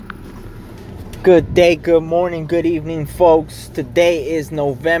Good day, good morning, good evening, folks. Today is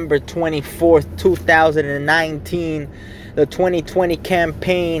November 24th, 2019. The 2020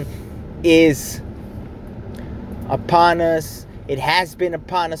 campaign is upon us. It has been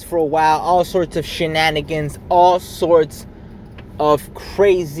upon us for a while. All sorts of shenanigans, all sorts of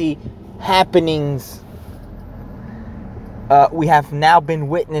crazy happenings we have now been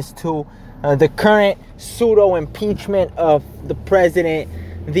witness to. The current pseudo impeachment of the president,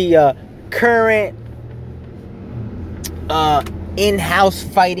 the current in-house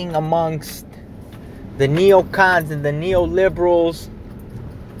fighting amongst the neocons and the neoliberals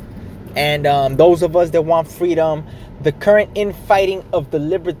and those of us that want freedom, the current infighting of the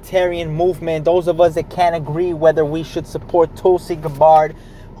libertarian movement, those of us that can't agree whether we should support Tulsi Gabbard,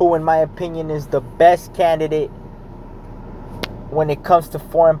 who in my opinion is the best candidate when it comes to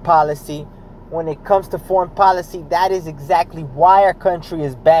foreign policy. When it comes to foreign policy, that is exactly why our country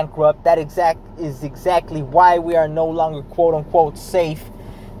is bankrupt. That is exactly why we are no longer quote-unquote safe.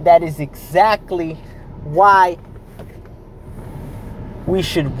 That is exactly why we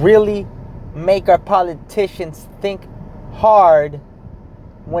should really make our politicians think hard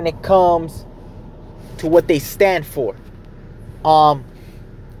when it comes to what they stand for.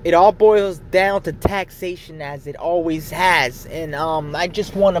 It all boils down to taxation, as it always has. And I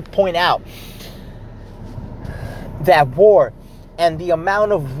just want to point out that war and the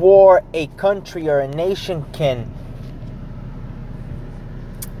amount of war a country or a nation can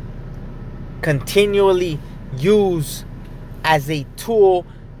continually use as a tool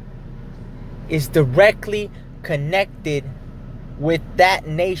is directly connected with that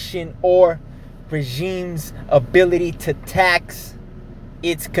nation or regime's ability to tax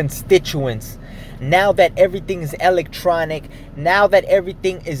its constituents. Now that everything is electronic, now that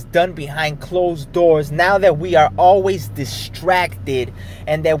everything is done behind closed doors, now that we are always distracted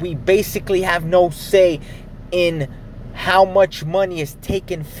and that we basically have no say in how much money is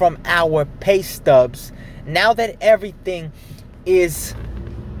taken from our pay stubs, now that everything is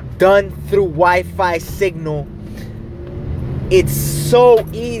done through Wi-Fi signal, it's so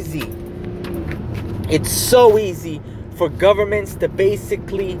easy for governments to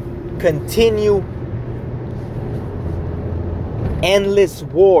basically continue endless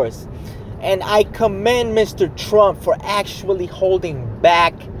wars. And I commend Mr. Trump for actually holding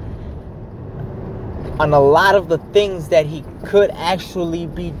back on a lot of the things that he could actually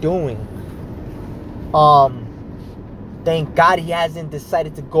be doing. Thank God he hasn't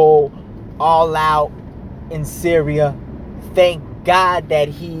decided to go all out in Syria. Thank God that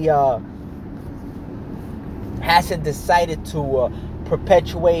he hasn't decided to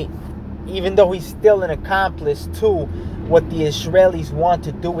perpetuate, even though he's still an accomplice to what the Israelis want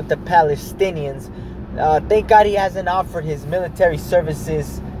to do with the Palestinians. Thank God he hasn't offered his military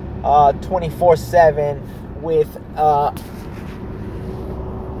services 24/7 with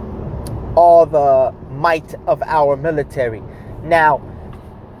all the might of our military. Now,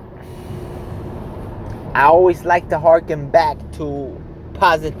 I always like to harken back to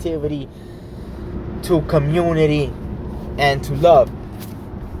positivity, to community, and to love.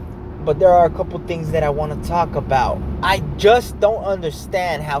 But there are a couple things that I want to talk about. I just don't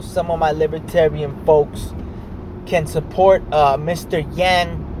understand how some of my libertarian folks can support Mr.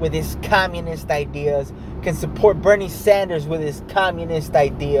 Yang with his communist ideas, can support Bernie Sanders with his communist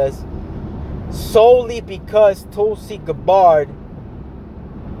ideas, solely because Tulsi Gabbard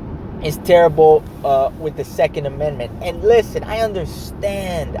is terrible with the Second Amendment. And listen, I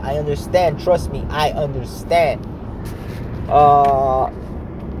understand, trust me, I understand.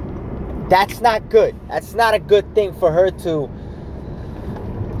 That's not good. That's not a good thing for her to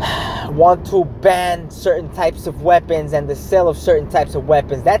want to ban certain types of weapons and the sale of certain types of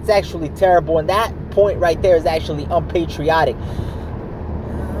weapons. That's actually terrible, and that point right there is actually unpatriotic.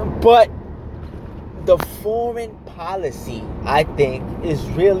 But the foreign policy, I think, is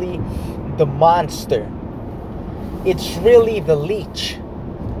really the monster. It's really the leech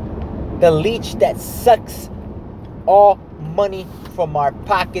that sucks all money from our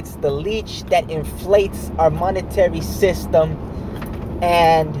pockets, the leech that inflates our monetary system,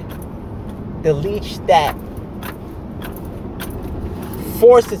 and the leech that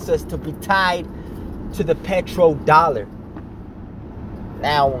forces us to be tied to the petrodollar.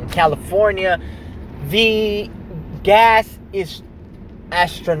 Now, in California, the gas is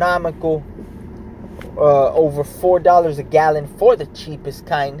astronomical, over $4 a gallon for the cheapest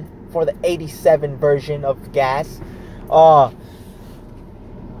kind, for the 87 version of gas.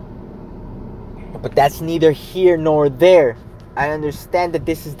 But that's neither here nor there. I understand that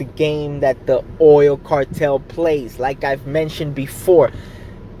this is the game that the oil cartel plays. Like I've mentioned before,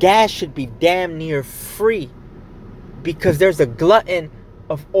 gas should be damn near free because there's a glutton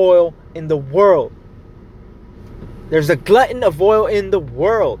of oil in the world. There's a glutton of oil in the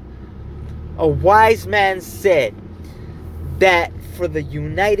world. A wise man said that for the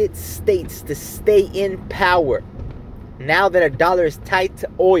United States to stay in power, now that a dollar is tied to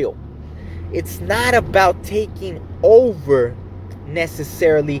oil, it's not about taking over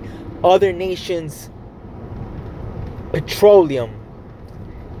necessarily other nations' petroleum.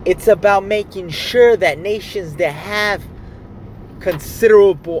 It's about making sure that nations that have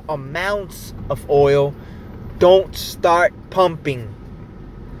considerable amounts of oil don't start pumping.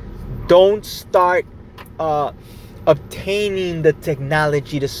 Don't start obtaining the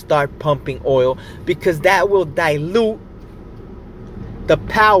technology to start pumping oil, because that will dilute the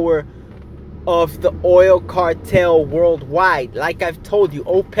power of the oil cartel worldwide. Like I've told you,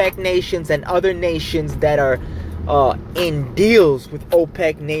 OPEC nations and other nations that are in deals with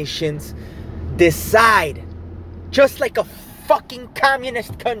OPEC nations decide, just like a fucking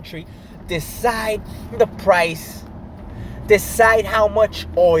communist country, decide the price, decide how much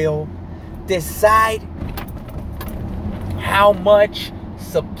oil, decide how much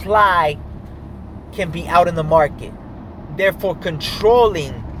supply can be out in the market, therefore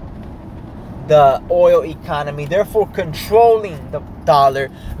controlling the oil economy, therefore controlling the dollar,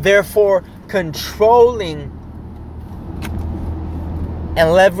 therefore controlling and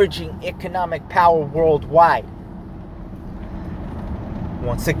leveraging economic power worldwide.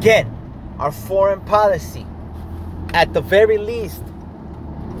 Once again, our foreign policy, at the very least,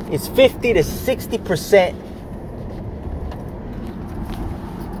 is 50 to 60%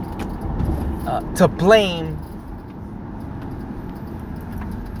 to blame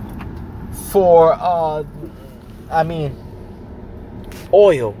for,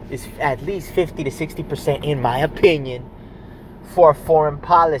 oil is at least 50 to 60%, in my opinion, for foreign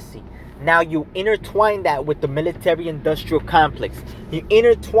policy. Now you intertwine that with the military-industrial complex. You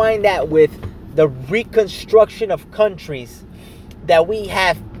intertwine that with the reconstruction of countries that we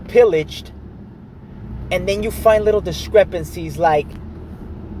have pillaged, and then you find little discrepancies like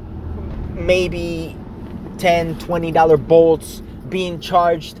maybe $10, $20 bolts being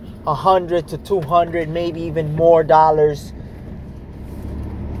charged $100 to $200, maybe even more dollars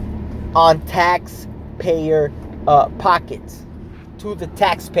on taxpayer pockets, to the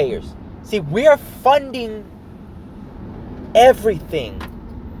taxpayers. See, we are funding everything.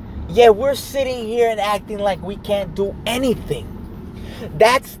 Yeah, we're sitting here and acting like we can't do anything.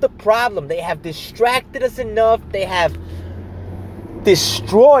 That's the problem. They have distracted us enough. They have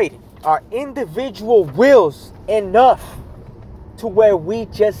destroyed our individual wills enough to where we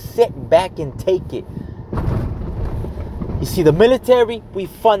just sit back and take it. You see, the military, we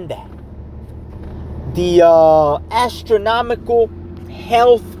fund that. The astronomical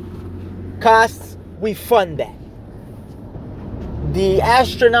health costs, we fund that. The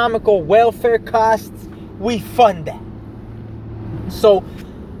astronomical welfare costs, we fund that. So,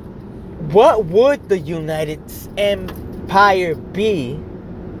 what would the United Empire be?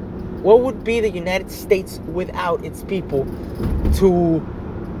 What would be the United States without its people to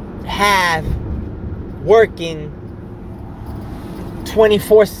have working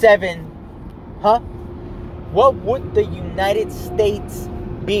 24/7? Huh? What would the United States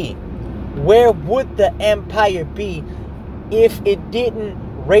be? Where would the empire be if it didn't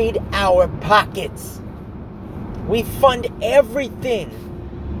raid our pockets? We fund everything.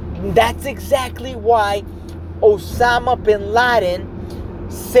 That's exactly why Osama bin Laden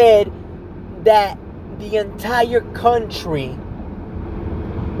said that the entire country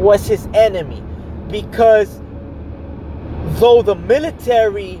was his enemy, because though the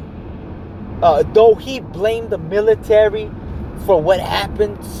military, though he blamed the military for what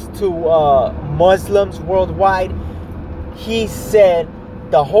happens to Muslims worldwide, he said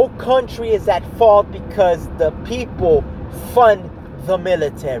the whole country is at fault because the people fund the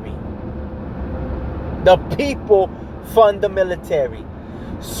military. The people fund the military.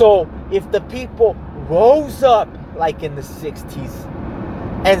 So if the people rose up like in the 60s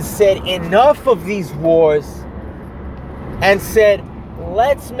and said enough of these wars, and said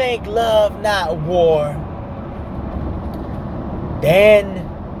let's make love not war, then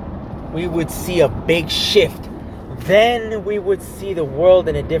we would see a big shift. Then we would see the world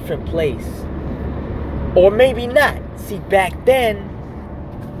in a different place. Or maybe not. See, back then,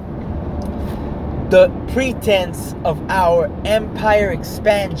 the pretense of our empire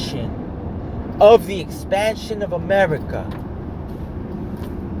expansion, of the expansion of America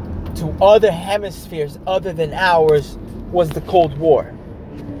to other hemispheres other than ours, was the Cold War,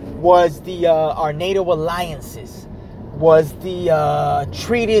 was the our NATO alliances, was the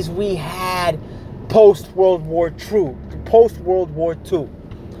treaties we had post-World War II.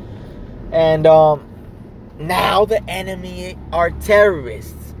 And now the enemy are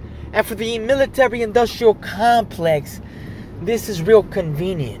terrorists. And for the military-industrial complex, this is real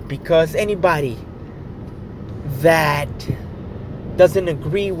convenient, because anybody that doesn't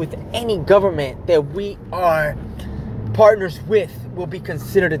agree with any government that we are partners with will be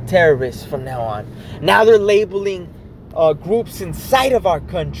considered a terrorist from now on. Now they're labeling groups inside of our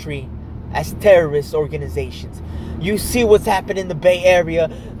country as terrorist organizations. You see what's happened in the Bay Area.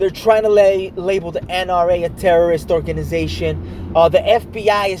 They're trying to label the NRA a terrorist organization. The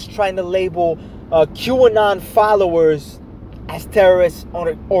FBI is trying to label QAnon followers as terrorist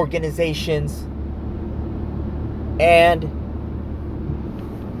organizations. And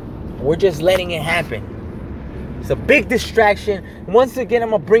we're just letting it happen. It's a big distraction. Once again,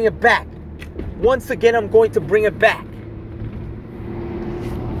 I'm going to bring it back.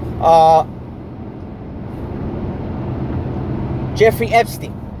 Jeffrey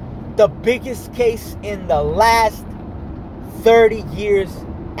Epstein, the biggest case in the last 30 years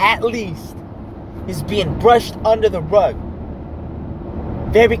at least, is being brushed under the rug.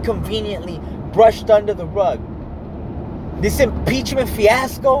 Very conveniently brushed under the rug. This impeachment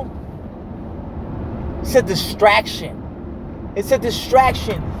fiasco, it's a distraction.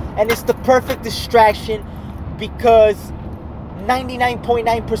 And it's the perfect distraction, because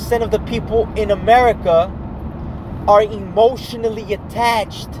 99.9% of the people in America are emotionally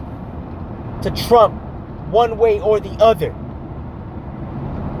attached to Trump one way or the other.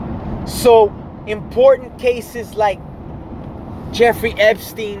 So important cases like Jeffrey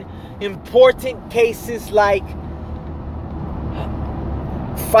Epstein, important cases like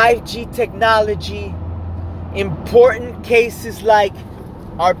 5G technology, important cases like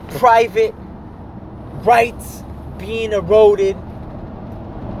our private rights being eroded,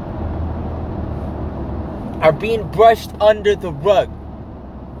 are being brushed under the rug.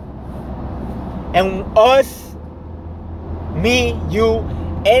 And us, me, you,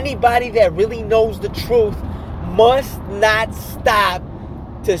 anybody that really knows the truth must not stop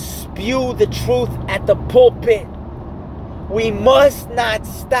to spew the truth at the pulpit. We must not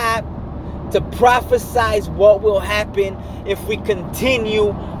stop to prophesize what will happen if we continue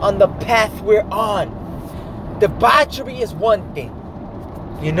on the path we're on. Debauchery is one thing,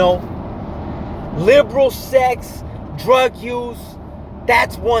 liberal sex, drug use,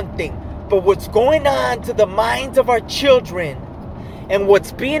 that's one thing. But what's going on to the minds of our children, and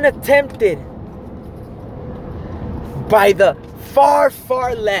what's being attempted by the far,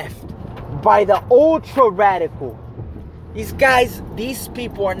 far left, by the ultra radical. These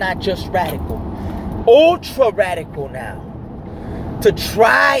people are not just radical, ultra radical now, to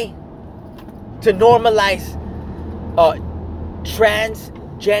try to normalize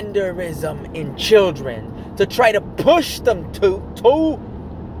transgenderism in children, to try to push them to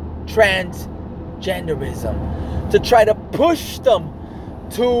transgenderism, to try to push them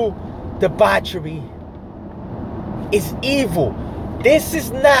to debauchery, is evil. This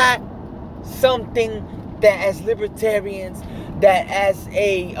is not something that as libertarians, that as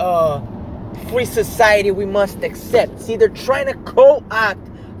a free society we must accept. See, they're trying to co-opt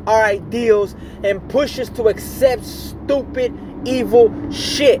our ideals and push us to accept stupid, evil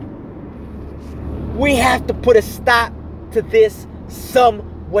shit. We have to put a stop to this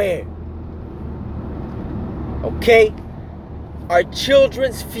somewhere. Okay? Our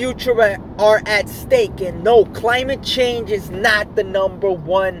children's future are at stake. And no, climate change is not the number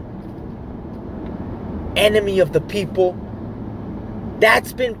one enemy of the people.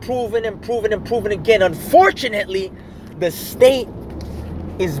 That's been proven and proven and proven again. Unfortunately, the state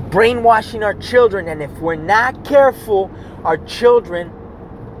is brainwashing our children, and if we're not careful, our children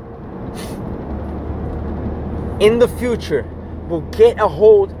in the future will get a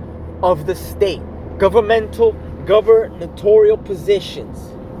hold of the state, gubernatorial positions,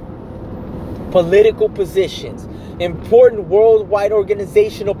 political positions, important worldwide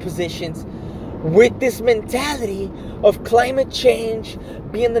organizational positions, with this mentality of climate change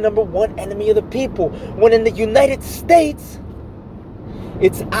being the number one enemy of the people. When in the United States,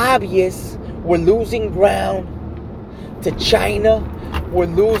 it's obvious we're losing ground to China, we're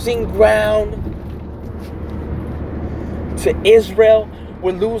losing ground to Israel,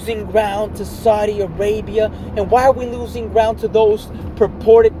 we're losing ground to Saudi Arabia. And why are we losing ground to those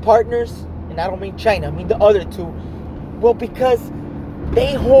purported partners? And I don't mean China, I mean the other two. Well, because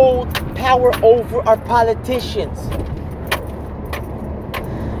they hold power over our politicians.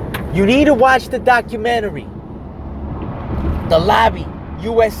 You need to watch the documentary, The Lobby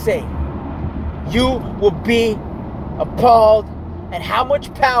USA. You will be appalled at how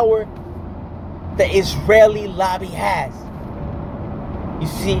much power the Israeli lobby has. You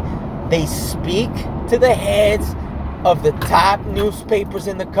see, they speak to the heads of the top newspapers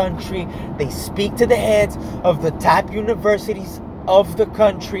in the country. They speak to the heads of the top universities of the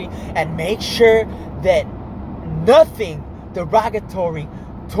country and make sure that nothing derogatory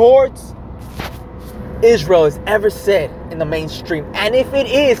towards Israel is ever said in the mainstream. And if it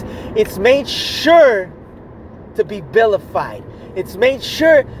is, it's made sure to be vilified. It's made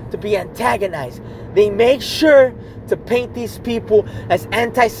sure to be antagonized. They make sure to paint these people as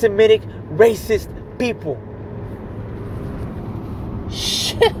anti-Semitic, racist people.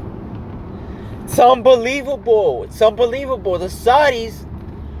 Shit. It's unbelievable. It's unbelievable. The Saudis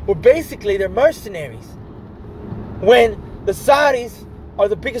were basically their mercenaries. When the Saudis are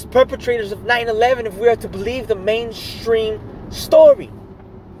the biggest perpetrators of 9/11, if we are to believe the mainstream story.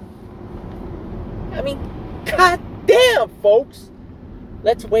 I mean, goddamn, folks.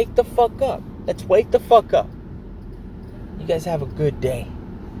 Let's wake the fuck up. Let's wake the fuck up. You guys have a good day.